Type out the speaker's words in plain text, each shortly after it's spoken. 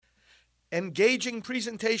engaging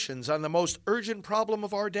presentations on the most urgent problem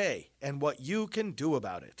of our day and what you can do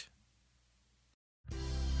about it.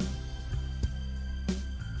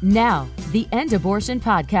 Now, the End Abortion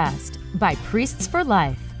Podcast by Priests for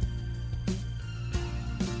Life.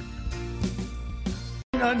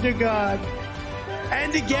 Under God,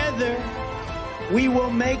 and together we will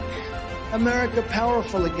make America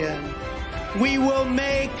powerful again. We will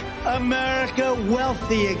make America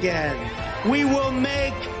wealthy again. We will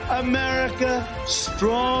make America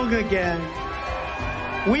strong again.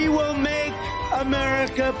 We will make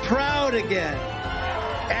America proud again.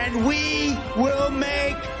 And we will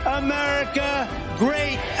make America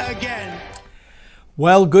great again.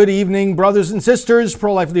 Well, good evening, brothers and sisters.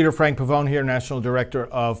 Pro-life leader Frank Pavone here, National Director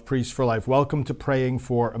of Priests for Life. Welcome to Praying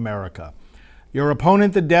for America. Your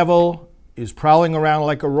opponent, the devil, is prowling around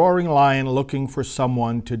like a roaring lion looking for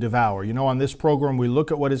someone to devour. You know, on this program, we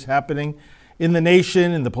look at what is happening in the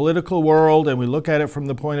nation, in the political world, and we look at it from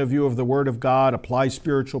the point of view of the Word of God, apply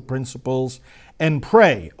spiritual principles, and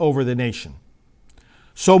pray over the nation.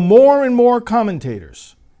 So more and more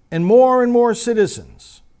commentators and more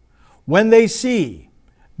citizens, when they see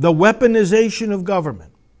the weaponization of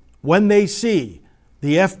government, when they see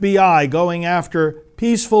the FBI going after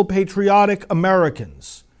peaceful, patriotic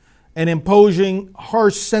Americans and imposing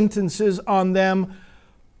harsh sentences on them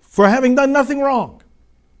for having done nothing wrong,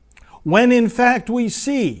 when in fact we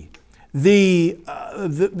see the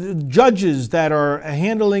judges that are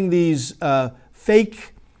handling these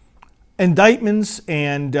fake indictments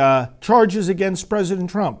and charges against President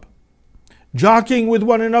Trump, jockeying with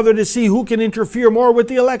one another to see who can interfere more with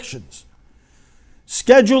the elections,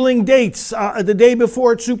 scheduling dates the day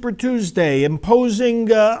before Super Tuesday, imposing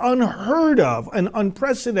unheard of and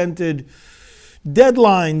unprecedented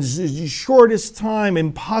deadlines, shortest time,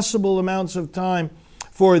 impossible amounts of time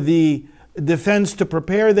for the defense to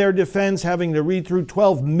prepare their defense, having to read through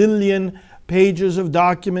 12 million pages of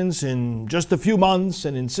documents in just a few months,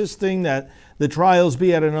 and insisting that the trials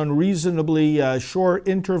be at an unreasonably short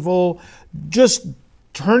interval, just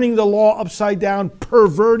turning the law upside down,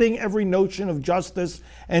 perverting every notion of justice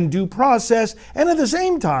and due process, and at the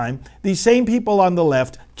same time, these same people on the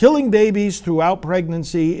left killing babies throughout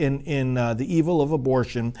pregnancy in the evil of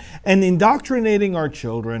abortion, and indoctrinating our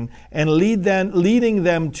children and leading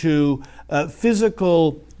them to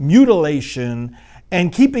physical mutilation,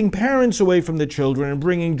 and keeping parents away from the children, and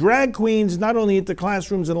bringing drag queens not only into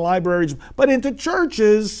classrooms and libraries, but into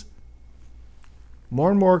churches. More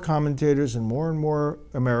and more commentators and more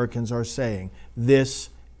Americans are saying this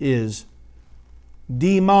is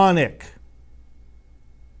demonic.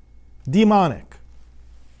 Demonic.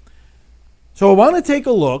 So I want to take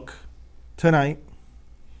a look tonight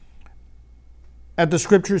at the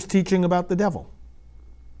scriptures teaching about the devil.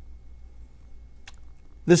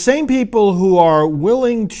 The same people who are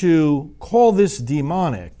willing to call this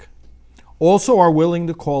demonic also are willing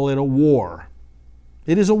to call it a war.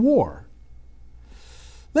 It is a war.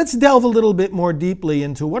 Let's delve a little bit more deeply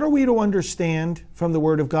into what are we to understand from the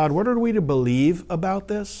Word of God? What are we to believe about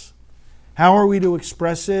this? How are we to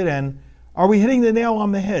express it? And are we hitting the nail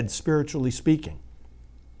on the head, spiritually speaking?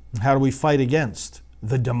 How do we fight against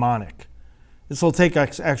the demonic? This will take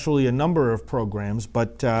actually a number of programs,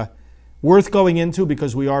 but worth going into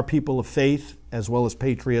because we are people of faith as well as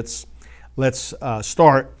patriots. Let's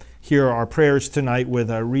start here our prayers tonight with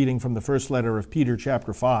a reading from the first letter of Peter,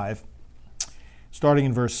 chapter 5, starting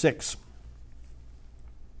in verse 6.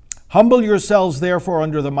 Humble yourselves, therefore,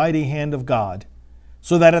 under the mighty hand of God,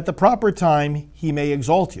 so that at the proper time he may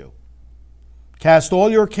exalt you. Cast all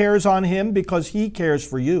your cares on him because he cares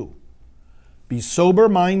for you. Be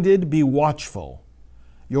sober-minded, be watchful.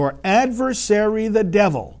 Your adversary, the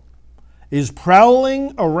devil, is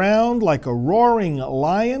prowling around like a roaring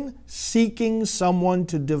lion, seeking someone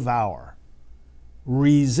to devour.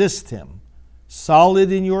 Resist him,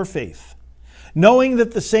 solid in your faith, knowing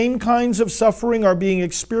that the same kinds of suffering are being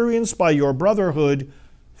experienced by your brotherhood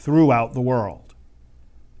throughout the world.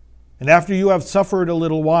 And after you have suffered a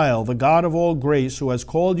little while, the God of all grace, who has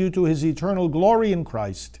called you to his eternal glory in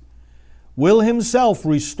Christ, will himself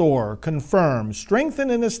restore, confirm, strengthen,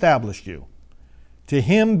 and establish you. To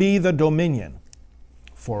him be the dominion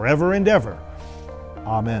forever and ever.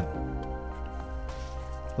 Amen.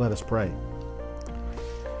 Let us pray.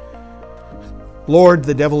 Lord,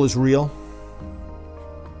 the devil is real.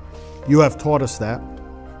 You have taught us that.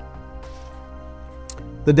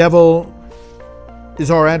 The devil is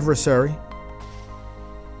our adversary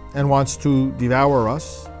and wants to devour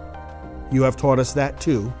us. You have taught us that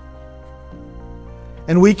too.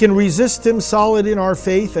 And we can resist him solid in our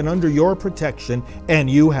faith and under your protection, and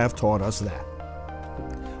you have taught us that.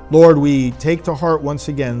 Lord, we take to heart once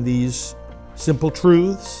again these simple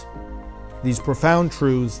truths, these profound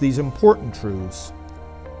truths, these important truths,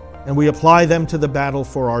 and we apply them to the battle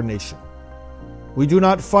for our nation. We do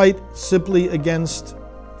not fight simply against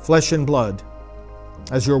flesh and blood,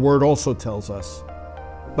 as your word also tells us,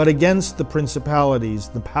 but against the principalities,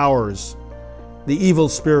 the powers, the evil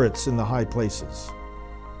spirits in the high places.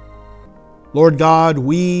 Lord God,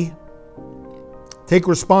 we take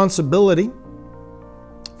responsibility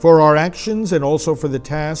for our actions and also for the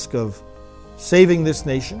task of saving this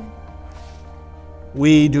nation.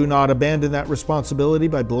 We do not abandon that responsibility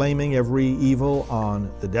by blaming every evil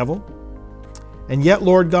on the devil. And yet,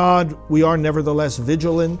 Lord God, we are nevertheless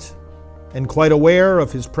vigilant and quite aware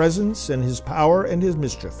of his presence and his power and his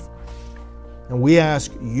mischief. And we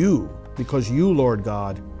ask you, because you, Lord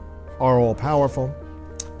God, are all-powerful,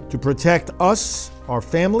 to protect us, our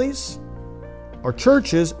families, our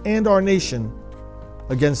churches, and our nation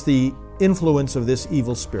against the influence of this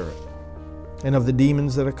evil spirit and of the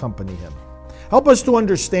demons that accompany him. Help us to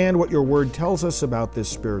understand what your word tells us about this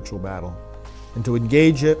spiritual battle and to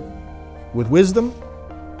engage it with wisdom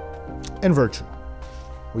and virtue.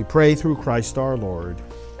 We pray through Christ our Lord.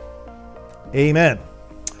 Amen.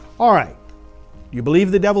 All right. You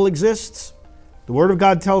believe the devil exists? The Word of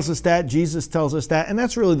God tells us that. Jesus tells us that. And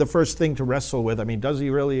that's really the first thing to wrestle with. I mean, does he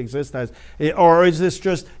really exist? Or is this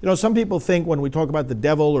just, some people think when we talk about the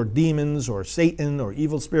devil or demons or Satan or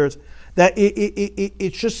evil spirits, that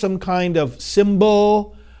it's just some kind of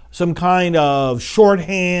symbol, some kind of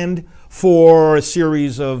shorthand for a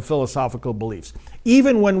series of philosophical beliefs.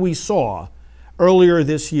 Even when we saw earlier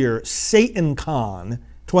this year SatanCon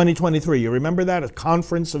 2023, you remember that? A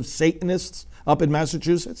conference of Satanists up in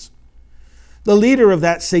Massachusetts? The leader of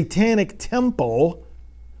that satanic temple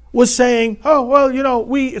was saying,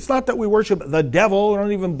 it's not that we worship the devil. We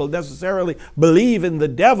don't even necessarily believe in the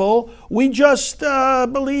devil. We just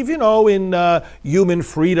believe, in human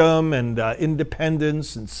freedom and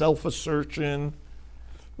independence and self-assertion.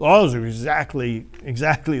 Those are exactly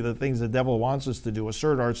the things the devil wants us to do,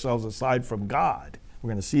 assert ourselves aside from God. We're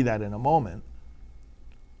going to see that in a moment.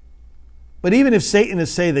 But even if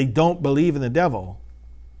Satanists say they don't believe in the devil,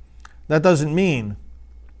 that doesn't mean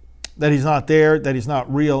that he's not there, that he's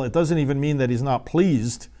not real. It doesn't even mean that he's not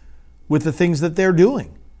pleased with the things that they're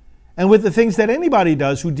doing and with the things that anybody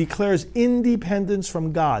does who declares independence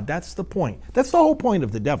from God. That's the point. That's the whole point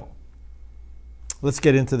of the devil. Let's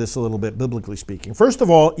get into this a little bit, biblically speaking. First of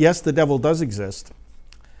all, yes, the devil does exist,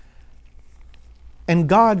 and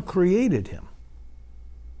God created him.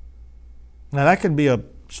 Now, that can be a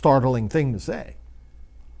startling thing to say.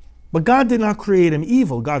 But God did not create him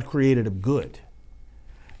evil. God created him good.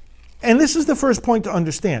 And this is the first point to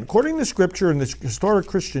understand. According to Scripture and this historic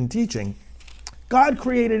Christian teaching, God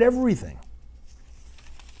created everything.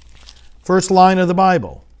 First line of the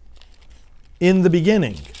Bible. In the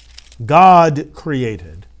beginning, God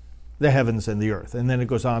created the heavens and the earth. And then it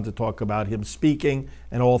goes on to talk about him speaking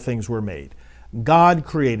and all things were made. God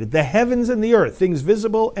created the heavens and the earth, things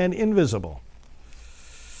visible and invisible.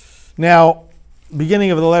 Now,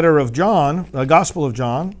 beginning of the letter of John, the Gospel of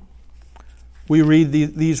John, we read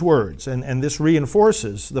these words, and this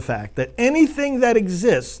reinforces the fact that anything that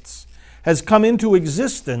exists has come into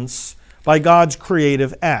existence by God's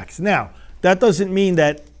creative acts. Now, that doesn't mean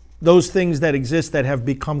that those things that exist that have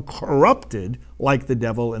become corrupted, like the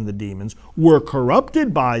devil and the demons, were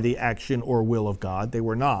corrupted by the action or will of God. They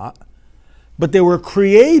were not. But they were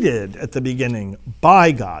created at the beginning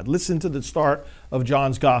by God. Listen to the start of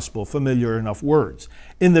John's Gospel, familiar enough words.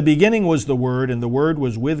 In the beginning was the Word, and the Word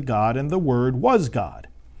was with God, and the Word was God.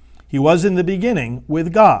 He was in the beginning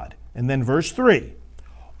with God. And then verse 3,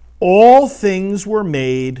 all things were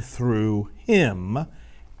made through him,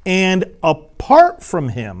 and apart from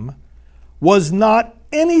him was not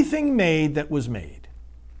anything made that was made.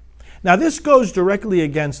 Now this goes directly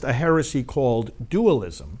against a heresy called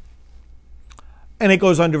dualism. And it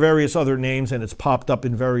goes under various other names, and it's popped up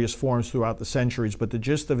in various forms throughout the centuries. But the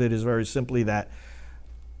gist of it is very simply that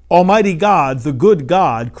Almighty God, the good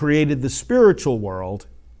God, created the spiritual world,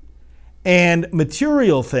 and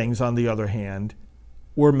material things, on the other hand,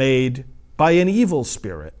 were made by an evil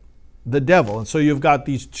spirit, the devil. And so you've got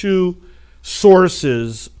these two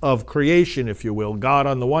sources of creation, if you will, God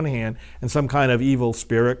on the one hand, and some kind of evil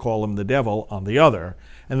spirit, call him the devil, on the other.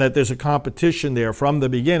 And that there's a competition there from the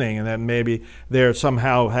beginning, and that maybe they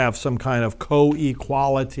somehow have some kind of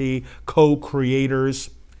co-equality,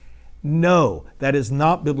 co-creators. No, that is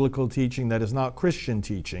not biblical teaching. That is not Christian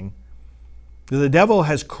teaching. The devil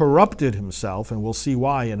has corrupted himself, and we'll see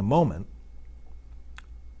why in a moment.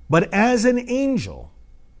 But as an angel,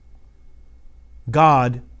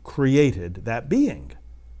 God created that being.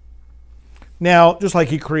 Now, just like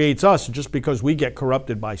he creates us, just because we get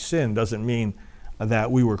corrupted by sin doesn't mean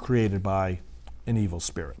that we were created by an evil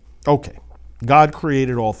spirit. Okay, God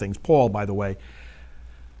created all things. Paul, by the way,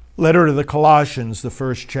 letter to the Colossians, the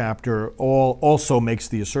first chapter, also makes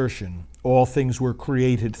the assertion, all things were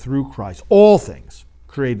created through Christ. All things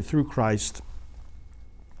created through Christ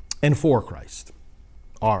and for Christ.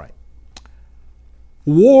 All right.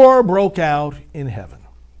 War broke out in heaven.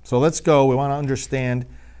 So let's go. We want to understand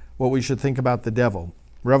what we should think about the devil.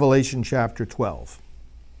 Revelation chapter 12.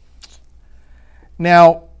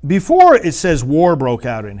 Now, before it says war broke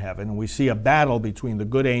out in heaven, and we see a battle between the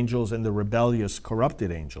good angels and the rebellious,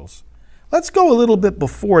 corrupted angels, let's go a little bit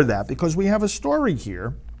before that, because we have a story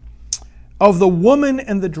here of the woman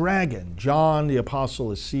and the dragon. John, the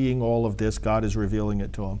apostle, is seeing all of this. God is revealing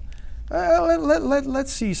it to him.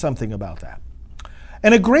 Let's see something about that.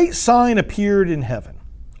 And a great sign appeared in heaven,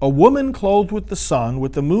 a woman clothed with the sun,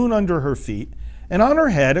 with the moon under her feet, and on her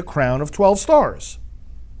head a crown of 12 stars.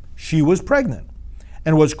 She was pregnant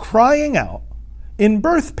and was crying out in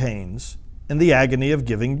birth pains and the agony of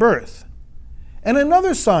giving birth. And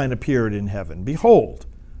another sign appeared in heaven. Behold,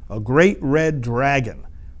 a great red dragon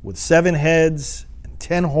with 7 heads and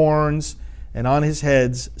 10 horns, and on his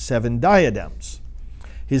heads 7 diadems.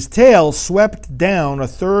 His tail swept down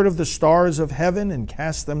 1/3 of the stars of heaven and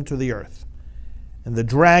cast them to the earth. And the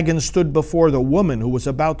dragon stood before the woman who was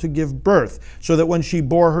about to give birth, so that when she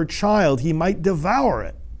bore her child, he might devour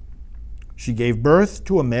it. She gave birth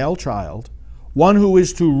to a male child, one who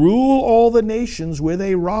is to rule all the nations with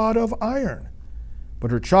a rod of iron.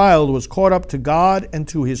 But her child was caught up to God and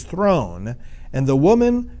to his throne, and the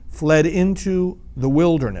woman fled into the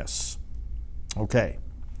wilderness. Okay.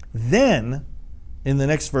 Then, in the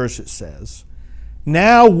next verse it says,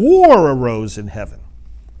 now war arose in heaven.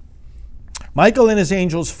 Michael and his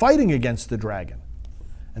angels fighting against the dragon,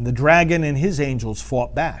 and the dragon and his angels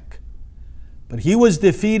fought back. But he was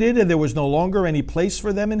defeated, and there was no longer any place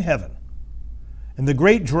for them in heaven. And the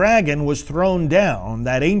great dragon was thrown down,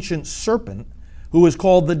 that ancient serpent, who is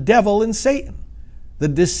called the devil and Satan, the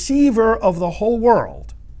deceiver of the whole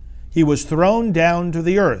world. He was thrown down to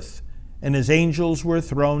the earth, and his angels were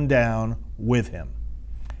thrown down with him.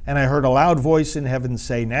 And I heard a loud voice in heaven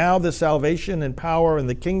say, now the salvation and power and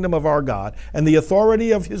the kingdom of our God and the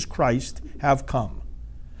authority of his Christ have come.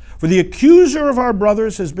 For the accuser of our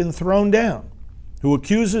brothers has been thrown down, who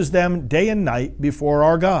accuses them day and night before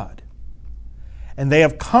our God. And they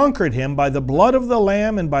have conquered him by the blood of the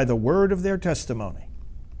Lamb and by the word of their testimony.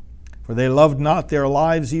 For they loved not their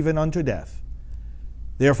lives even unto death.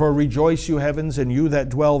 Therefore rejoice, you heavens, and you that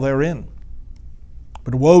dwell therein.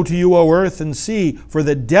 But woe to you, O earth and sea, for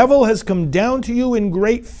the devil has come down to you in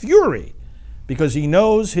great fury, because he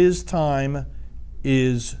knows his time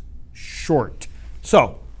is short.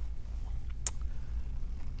 So,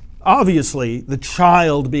 obviously, the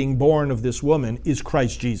child being born of this woman is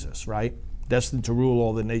Christ Jesus, right? Destined to rule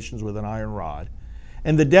all the nations with an iron rod.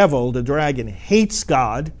 And the devil, the dragon, hates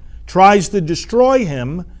God, tries to destroy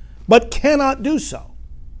him, but cannot do so.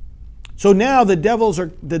 So now the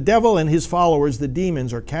devil and his followers, the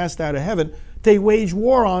demons, are cast out of heaven. They wage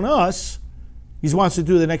war on us. He wants to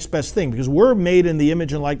do the next best thing, because we're made in the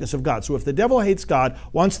image and likeness of God. So if the devil hates God,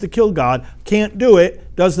 wants to kill God, can't do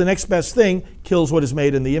it, does the next best thing, kills what is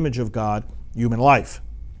made in the image of God, human life.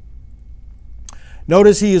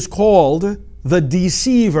 Notice he is called the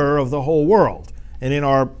deceiver of the whole world. And in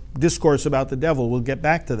our discourse about the devil, we'll get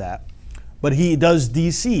back to that. But he does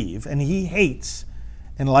deceive, and he hates.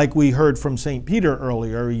 And like we heard from St. Peter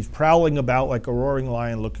earlier, he's prowling about like a roaring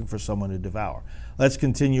lion looking for someone to devour. Let's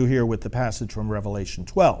continue here with the passage from Revelation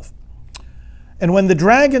 12. And when the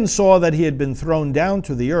dragon saw that he had been thrown down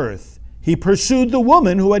to the earth, he pursued the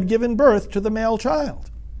woman who had given birth to the male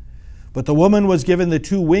child. But the woman was given the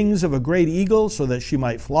 2 wings of a great eagle, so that she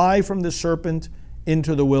might fly from the serpent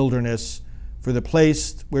into the wilderness, for the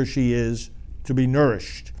place where she is to be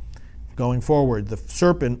nourished. Going forward, the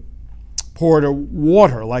serpent poured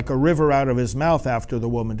water like a river out of his mouth after the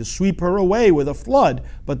woman to sweep her away with a flood.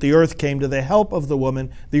 But the earth came to the help of the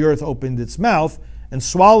woman. The earth opened its mouth and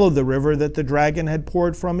swallowed the river that the dragon had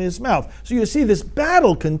poured from his mouth. So you see this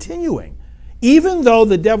battle continuing. Even though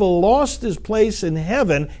the devil lost his place in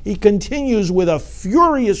heaven, he continues with a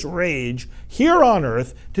furious rage here on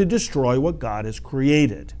earth to destroy what God has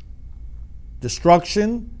created.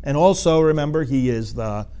 Destruction, and also remember, he is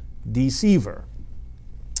the deceiver.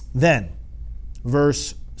 Then,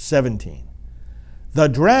 verse 17. The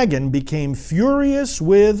dragon became furious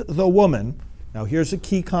with the woman. Now here's a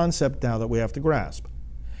key concept now that we have to grasp.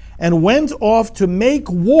 And went off to make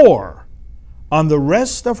war on the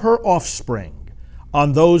rest of her offspring,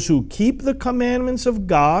 on those who keep the commandments of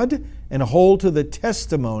God and hold to the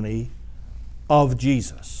testimony of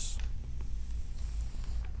Jesus.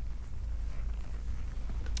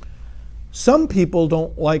 Some people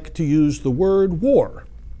don't like to use the word war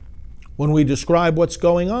when we describe what's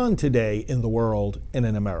going on today in the world and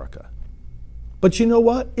in America. But you know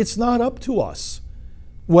what? It's not up to us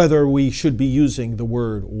whether we should be using the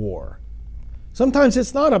word war. Sometimes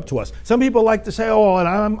it's not up to us. Some people like to say, oh,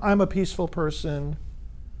 and I'm a peaceful person.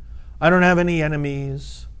 I don't have any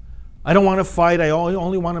enemies. I don't want to fight. I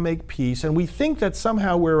only want to make peace. And we think that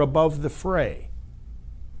somehow we're above the fray.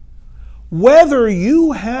 Whether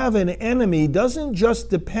you have an enemy doesn't just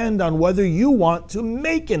depend on whether you want to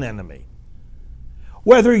make an enemy.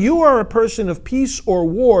 Whether you are a person of peace or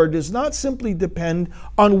war does not simply depend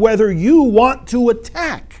on whether you want to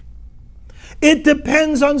attack. It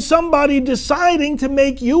depends on somebody deciding to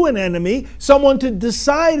make you an enemy, someone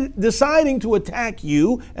deciding to attack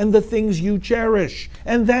you and the things you cherish.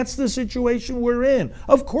 And that's the situation we're in.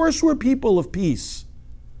 Of course we're people of peace.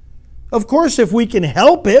 Of course, if we can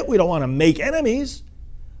help it, we don't want to make enemies.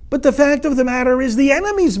 But the fact of the matter is the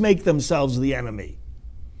enemies make themselves the enemy.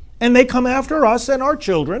 And they come after us and our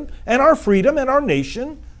children and our freedom and our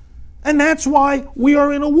nation. And that's why we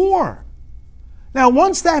are in a war. Now,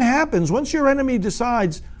 once that happens, once your enemy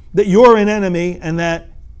decides that you're an enemy and that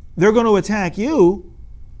they're going to attack you,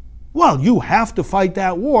 well, you have to fight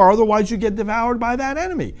that war, otherwise you get devoured by that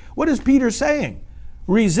enemy. What is Peter saying?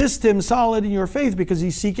 Resist him solid in your faith because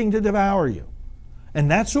he's seeking to devour you.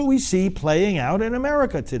 And that's what we see playing out in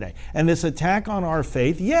America today. And this attack on our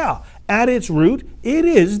faith, yeah, at its root, it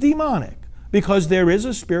is demonic because there is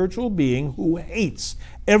a spiritual being who hates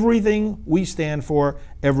everything we stand for,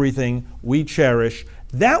 everything we cherish.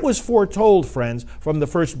 That was foretold, friends, from the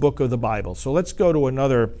first book of the Bible. So let's go to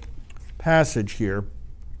another passage here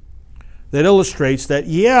that illustrates that,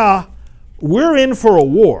 yeah, we're in for a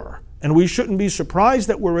war. And we shouldn't be surprised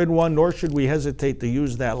that we're in one, nor should we hesitate to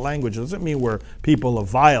use that language. It doesn't mean we're people of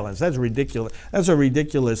violence. That's ridiculous. That's a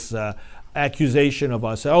ridiculous accusation of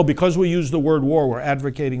us. Oh, because we use the word war, we're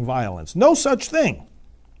advocating violence. No such thing.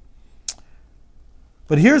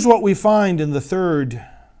 But here's what we find in the 3rd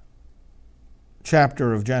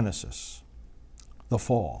chapter of Genesis, the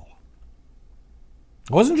fall.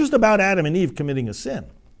 It wasn't just about Adam and Eve committing a sin.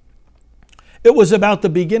 It was about the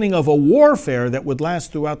beginning of a warfare that would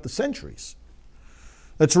last throughout the centuries.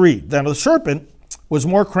 Let's read. Now the serpent was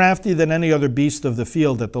more crafty than any other beast of the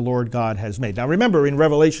field that the Lord God has made. Now remember, in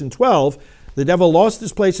Revelation 12, the devil lost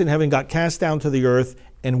his place in heaven, got cast down to the earth,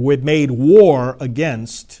 and made war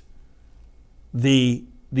against the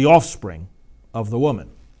offspring of the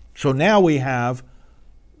woman. So now we have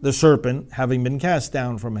the serpent, having been cast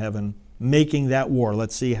down from heaven, making that war.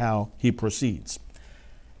 Let's see how he proceeds.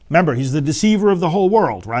 Remember, he's the deceiver of the whole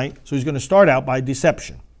world, right? So he's going to start out by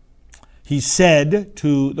deception. He said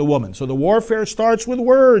to the woman. So the warfare starts with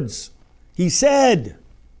words. He said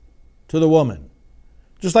to the woman.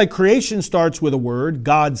 Just like creation starts with a word,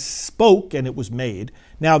 God spoke and it was made.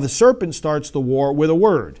 Now the serpent starts the war with a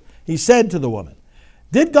word. He said to the woman,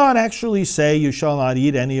 did God actually say you shall not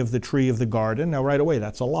eat any of the tree of the garden? Now right away,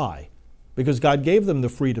 that's a lie, because God gave them the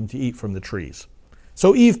freedom to eat from the trees.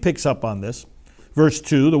 So Eve picks up on this. Verse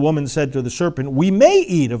 2, the woman said to the serpent, we may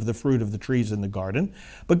eat of the fruit of the trees in the garden,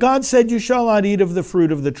 but God said you shall not eat of the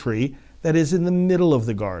fruit of the tree that is in the middle of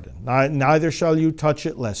the garden. Neither shall you touch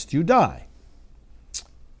it, lest you die.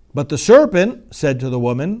 But the serpent said to the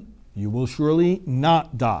woman, you will surely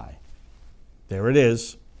not die. There it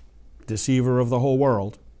is, deceiver of the whole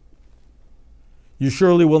world. You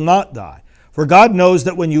surely will not die. For God knows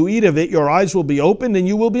that when you eat of it, your eyes will be opened and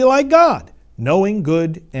you will be like God, knowing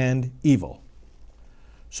good and evil.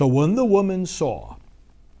 So when the woman saw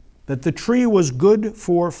that the tree was good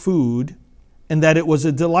for food, and that it was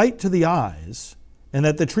a delight to the eyes, and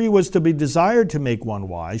that the tree was to be desired to make one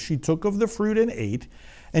wise, she took of the fruit and ate,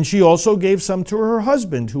 and she also gave some to her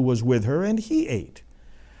husband who was with her, and he ate.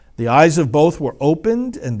 The eyes of both were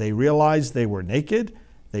opened, and they realized they were naked.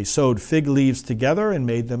 They sewed fig leaves together and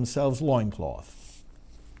made themselves loincloth.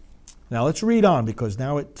 Now let's read on, because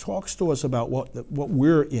now it talks to us about what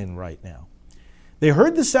we're in right now. They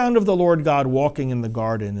heard the sound of the Lord God walking in the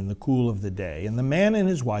garden in the cool of the day, and the man and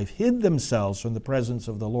his wife hid themselves from the presence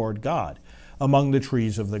of the Lord God among the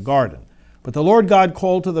trees of the garden. But the Lord God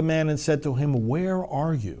called to the man and said to him, where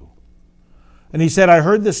are you? And he said, I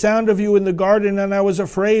heard the sound of you in the garden, and I was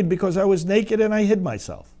afraid because I was naked and I hid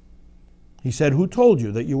myself. He said, who told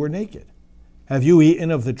you that you were naked? Have you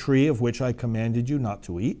eaten of the tree of which I commanded you not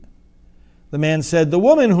to eat? The man said, "The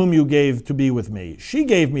woman whom you gave to be with me, she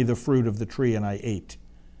gave me the fruit of the tree and I ate."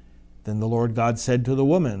 Then the Lord God said to the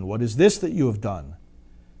woman, "What is this that you have done?"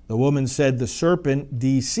 The woman said, "The serpent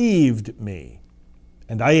deceived me,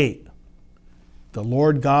 and I ate." The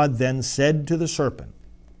Lord God then said to the serpent,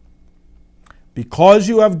 "Because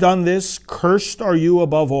you have done this, cursed are you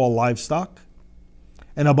above all livestock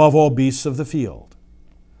and above all beasts of the field.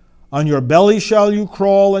 On your belly shall you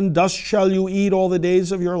crawl, and dust shall you eat all the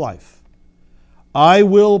days of your life. I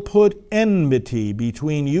will put enmity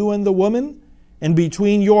between you and the woman, and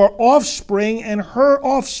between your offspring and her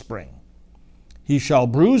offspring. He shall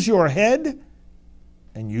bruise your head,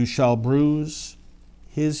 and you shall bruise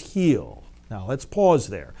his heel." Now let's pause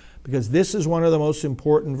there, because this is one of the most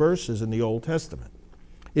important verses in the Old Testament.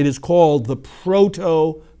 It is called the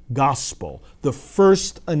proto-gospel, the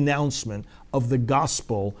first announcement of the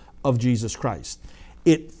gospel of Jesus Christ.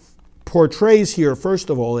 It portrays here, first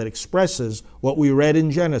of all, it expresses what we read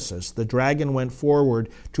in Genesis. The dragon went forward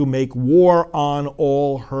to make war on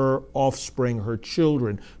all her offspring, her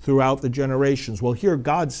children, throughout the generations. Well, here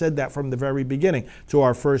God said that from the very beginning to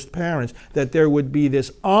our first parents, that there would be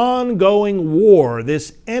this ongoing war,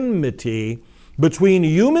 this enmity between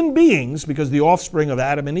human beings, because the offspring of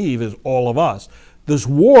Adam and Eve is all of us, this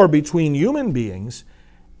war between human beings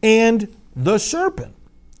and the serpent,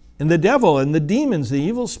 and the devil and the demons, the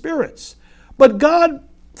evil spirits. But God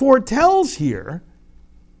foretells here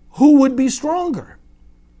who would be stronger.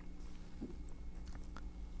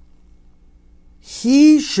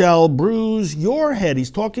 He shall bruise your head.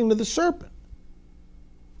 He's talking to the serpent.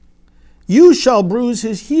 You shall bruise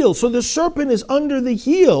his heel. So the serpent is under the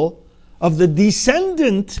heel of the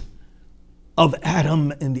descendant of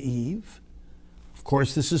Adam and Eve. Of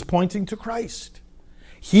course, this is pointing to Christ.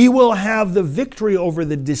 He will have the victory over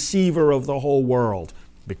the deceiver of the whole world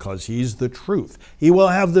because he's the truth. He will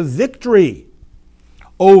have the victory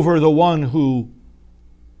over the one who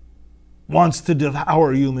wants to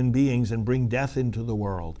devour human beings and bring death into the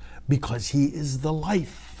world because he is the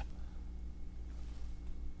life.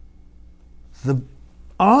 The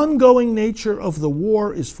ongoing nature of the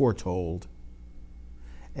war is foretold,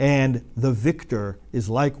 and the victor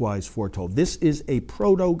is likewise foretold. This is a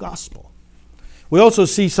proto-gospel. We also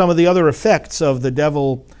see some of the other effects of the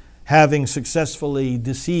devil having successfully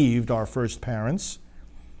deceived our first parents.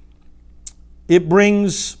 It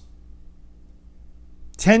brings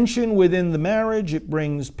tension within the marriage. It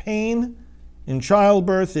brings pain in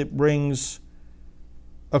childbirth. It brings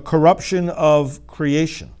a corruption of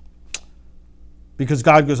creation. Because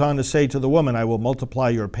God goes on to say to the woman, "I will multiply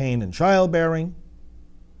your pain in childbearing.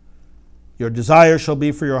 Your desire shall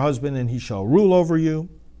be for your husband, and he shall rule over you."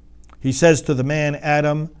 He says to the man,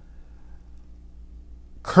 Adam,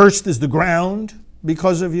 "Cursed is the ground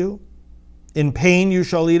because of you. In pain you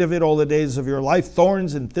shall eat of it all the days of your life.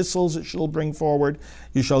 Thorns and thistles it shall bring forward.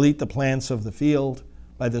 You shall eat the plants of the field.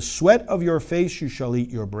 By the sweat of your face you shall eat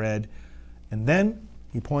your bread." And then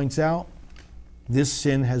he points out, this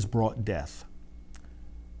sin has brought death.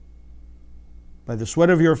 "By the sweat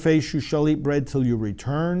of your face you shall eat bread till you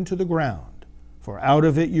return to the ground. For out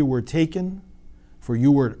of it you were taken. For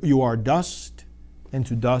you are dust, and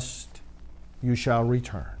to dust you shall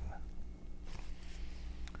return."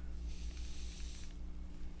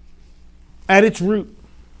 At its root,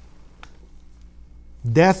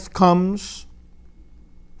 death comes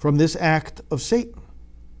from this act of Satan.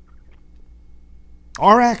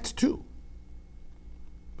 Our act too.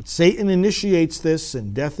 But Satan initiates this,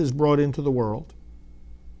 and death is brought into the world.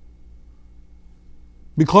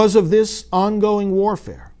 Because of this ongoing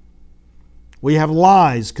warfare, we have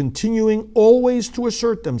lies continuing always to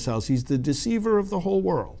assert themselves. He's the deceiver of the whole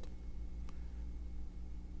world.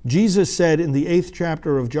 Jesus said in the 8th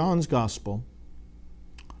chapter of John's Gospel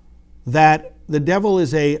that the devil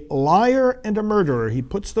is a liar and a murderer. He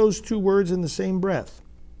puts those two words in the same breath.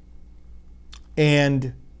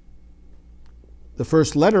 And the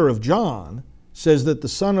first letter of John says that the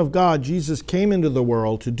Son of God, Jesus, came into the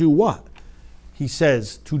world to do what? He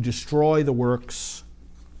says, to destroy the works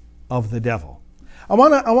of the devil. I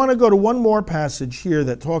want to go to one more passage here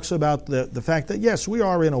that talks about the fact that, yes, we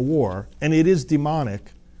are in a war, and it is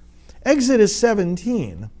demonic. Exodus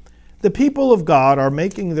 17, the people of God are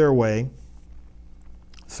making their way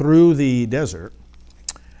through the desert.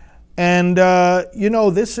 And,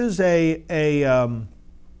 this is a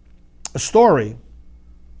story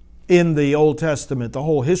in the Old Testament, the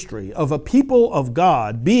whole history of a people of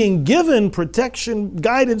God being given protection,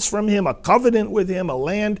 guidance from Him, a covenant with Him, a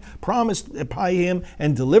land promised by Him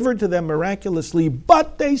and delivered to them miraculously,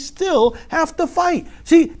 but they still have to fight.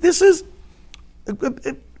 See, this is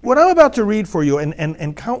what I'm about to read for you,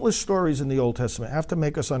 and countless stories in the Old Testament, have to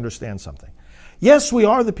make us understand something. Yes, we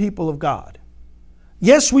are the people of God.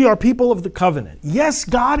 Yes, we are people of the covenant. Yes,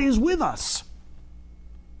 God is with us.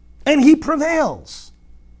 And He prevails.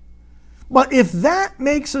 But if that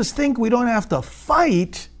makes us think we don't have to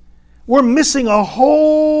fight, we're missing a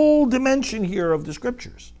whole dimension here of the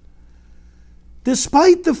Scriptures.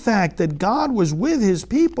 Despite the fact that God was with His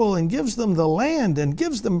people and gives them the land and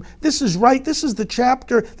gives them, this is the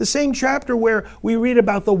chapter, the same chapter where we read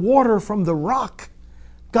about the water from the rock.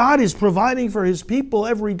 God is providing for His people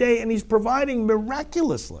every day, and He's providing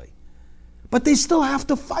miraculously. But they still have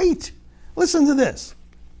to fight. Listen to this.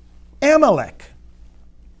 Amalek.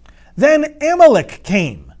 Then Amalek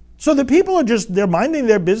came. So the people are they're minding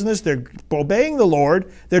their business, they're obeying the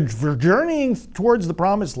Lord, they're journeying towards the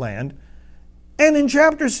promised land. And in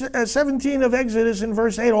chapter 17 of Exodus, in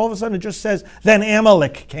verse 8, all of a sudden it just says, then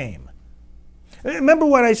Amalek came. Remember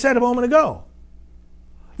what I said a moment ago.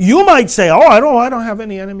 You might say, I don't have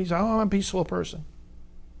any enemies. I'm a peaceful person.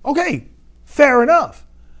 Okay, fair enough.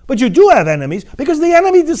 But you do have enemies because the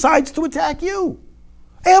enemy decides to attack you.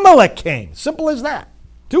 Amalek came. Simple as that.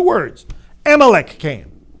 2 words. Amalek came.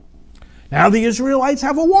 Now the Israelites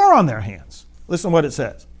have a war on their hands. Listen to what it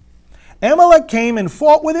says. Amalek came and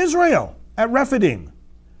fought with Israel at Rephidim.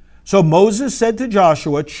 So Moses said to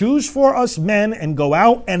Joshua, choose for us men and go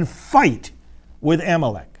out and fight with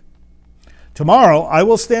Amalek. Tomorrow I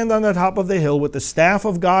will stand on the top of the hill with the staff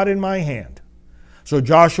of God in my hand. So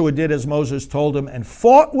Joshua did as Moses told him and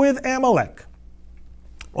fought with Amalek.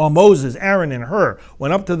 While Moses, Aaron, and Hur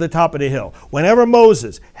went up to the top of the hill. Whenever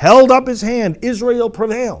Moses held up his hand, Israel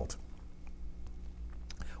prevailed.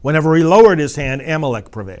 Whenever he lowered his hand, Amalek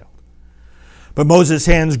prevailed. But Moses'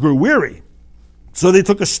 hands grew weary. So they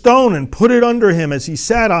took a stone and put it under him as he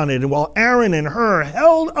sat on it, and while Aaron and Hur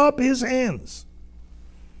held up his hands,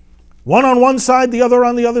 one on one side, the other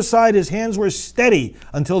on the other side, his hands were steady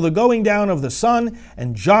until the going down of the sun,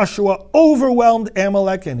 and Joshua overwhelmed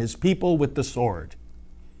Amalek and his people with the sword.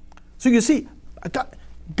 So you see,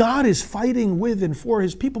 God is fighting with and for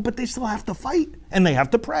His people, but they still have to fight, and they have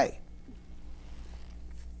to pray.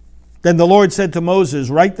 Then the Lord said to Moses,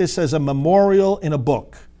 write this as a memorial in a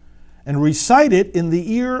book, and recite it in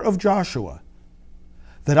the ear of Joshua,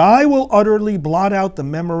 that I will utterly blot out the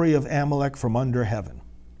memory of Amalek from under heaven.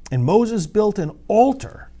 And Moses built an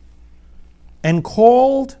altar and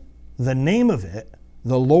called the name of it,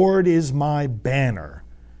 the Lord is my banner,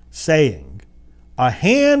 saying, a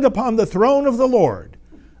hand upon the throne of the Lord.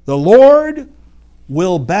 The Lord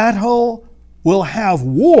will have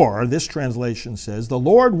war, this translation says, the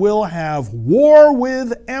Lord will have war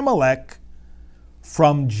with Amalek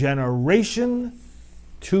from generation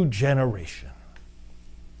to generation.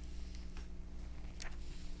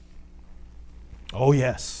 Oh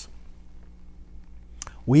yes,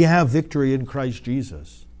 we have victory in Christ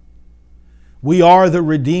Jesus. We are the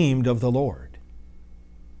redeemed of the Lord.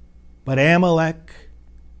 But Amalek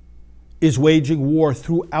is waging war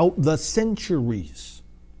throughout the centuries.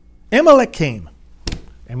 Amalek came.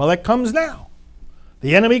 Amalek comes now.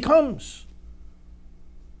 The enemy comes.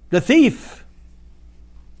 The thief.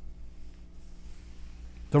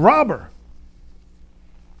 The robber.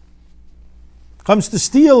 Comes to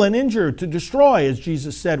steal and injure, to destroy, as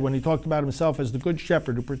Jesus said when He talked about Himself as the good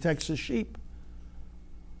shepherd who protects His sheep.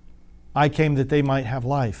 I came that they might have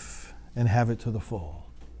life and have it to the full.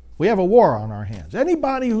 We have a war on our hands.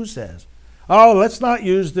 Anybody who says, let's not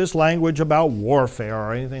use this language about warfare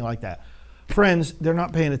or anything like that. Friends, they're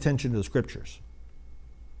not paying attention to the Scriptures.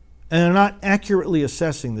 And they're not accurately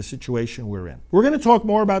assessing the situation we're in. We're going to talk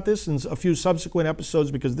more about this in a few subsequent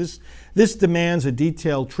episodes because this demands a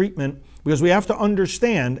detailed treatment, because we have to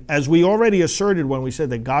understand, as we already asserted when we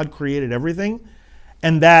said that God created everything,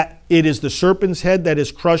 and that it is the serpent's head that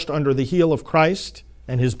is crushed under the heel of Christ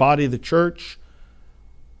and His body, the church,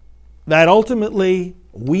 that ultimately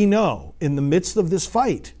we know in the midst of this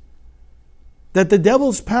fight that the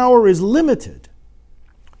devil's power is limited,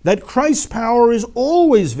 that Christ's power is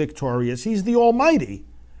always victorious. He's the Almighty.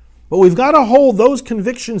 But we've got to hold those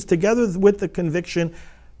convictions together with the conviction,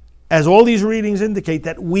 as all these readings indicate,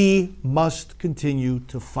 that we must continue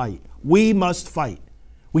to fight. We must fight.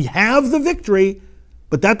 We have the victory,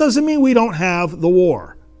 but that doesn't mean we don't have the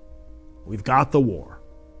war. We've got the war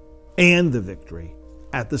and the victory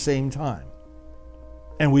at the same time.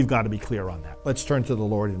 And we've got to be clear on that. Let's turn to the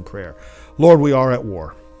Lord in prayer. Lord, we are at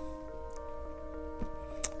war.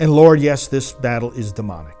 And Lord, yes, this battle is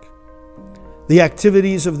demonic. The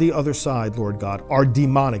activities of the other side, Lord God, are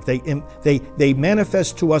demonic. They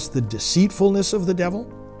manifest to us the deceitfulness of the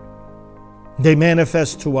devil. They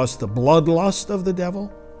manifest to us the bloodlust of the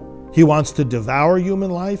devil. He wants to devour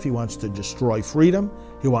human life. He wants to destroy freedom.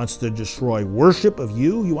 He wants to destroy worship of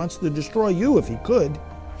you. He wants to destroy you if he could.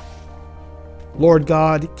 Lord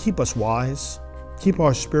God, keep us wise. Keep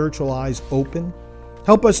our spiritual eyes open.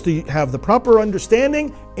 Help us to have the proper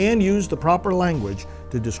understanding and use the proper language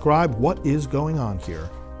to describe what is going on here.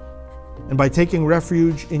 And by taking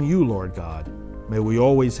refuge in you, Lord God, may we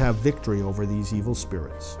always have victory over these evil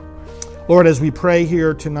spirits. Lord, as we pray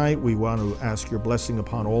here tonight, we want to ask your blessing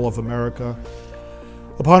upon all of America,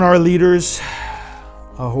 upon our leaders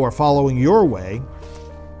who are following your way.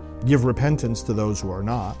 Give repentance to those who are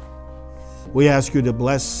not. We ask you to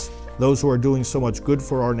bless those who are doing so much good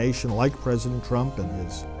for our nation, like President Trump and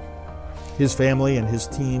his family and his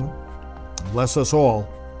team. Bless us all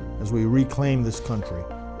as we reclaim this country.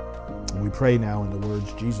 And we pray now in the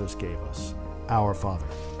words Jesus gave us. Our Father,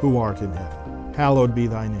 who art in heaven, hallowed be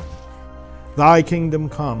thy name. Thy kingdom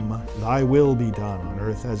come, thy will be done on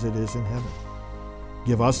earth as it is in heaven.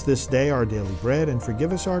 Give us this day our daily bread, and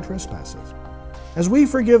forgive us our trespasses, as we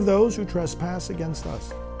forgive those who trespass against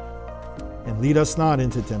us. And lead us not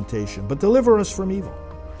into temptation, but deliver us from evil.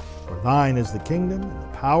 For thine is the kingdom, and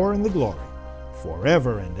the power, and the glory,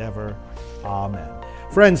 forever and ever. Amen.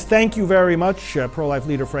 Friends, thank you very much. Pro-life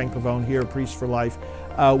leader Frank Pavone here, Priest for Life.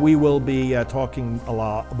 We will be talking a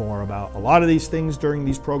lot more about a lot of these things during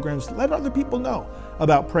these programs. Let other people know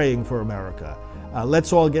about praying for America.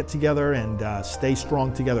 Let's all get together and stay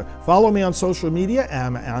strong together. Follow me on social media.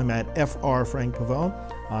 I'm at FR Frank Pavone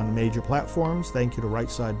on major platforms. Thank you to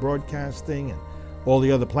Right Side Broadcasting and all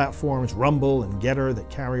the other platforms, Rumble and Getter, that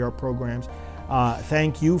carry our programs.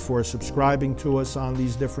 Thank you for subscribing to us on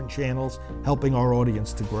these different channels, helping our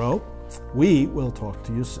audience to grow. We will talk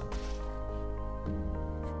to you soon.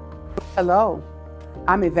 Hello,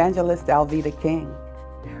 I'm Evangelist Alveda King.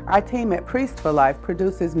 Our team at Priest for Life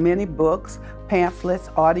produces many books, pamphlets,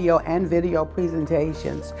 audio and video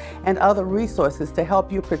presentations, and other resources to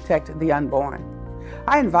help you protect the unborn.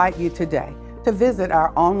 I invite you today to visit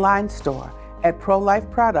our online store at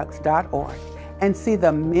prolifeproducts.org and see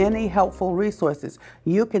the many helpful resources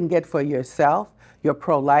you can get for yourself, your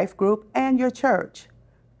pro-life group, and your church.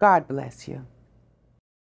 God bless you.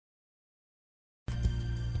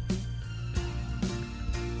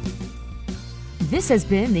 This has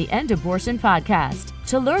been the End Abortion Podcast.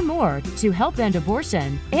 To learn more, to help end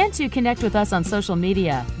abortion, and to connect with us on social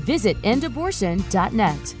media, visit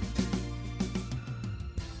endabortion.net.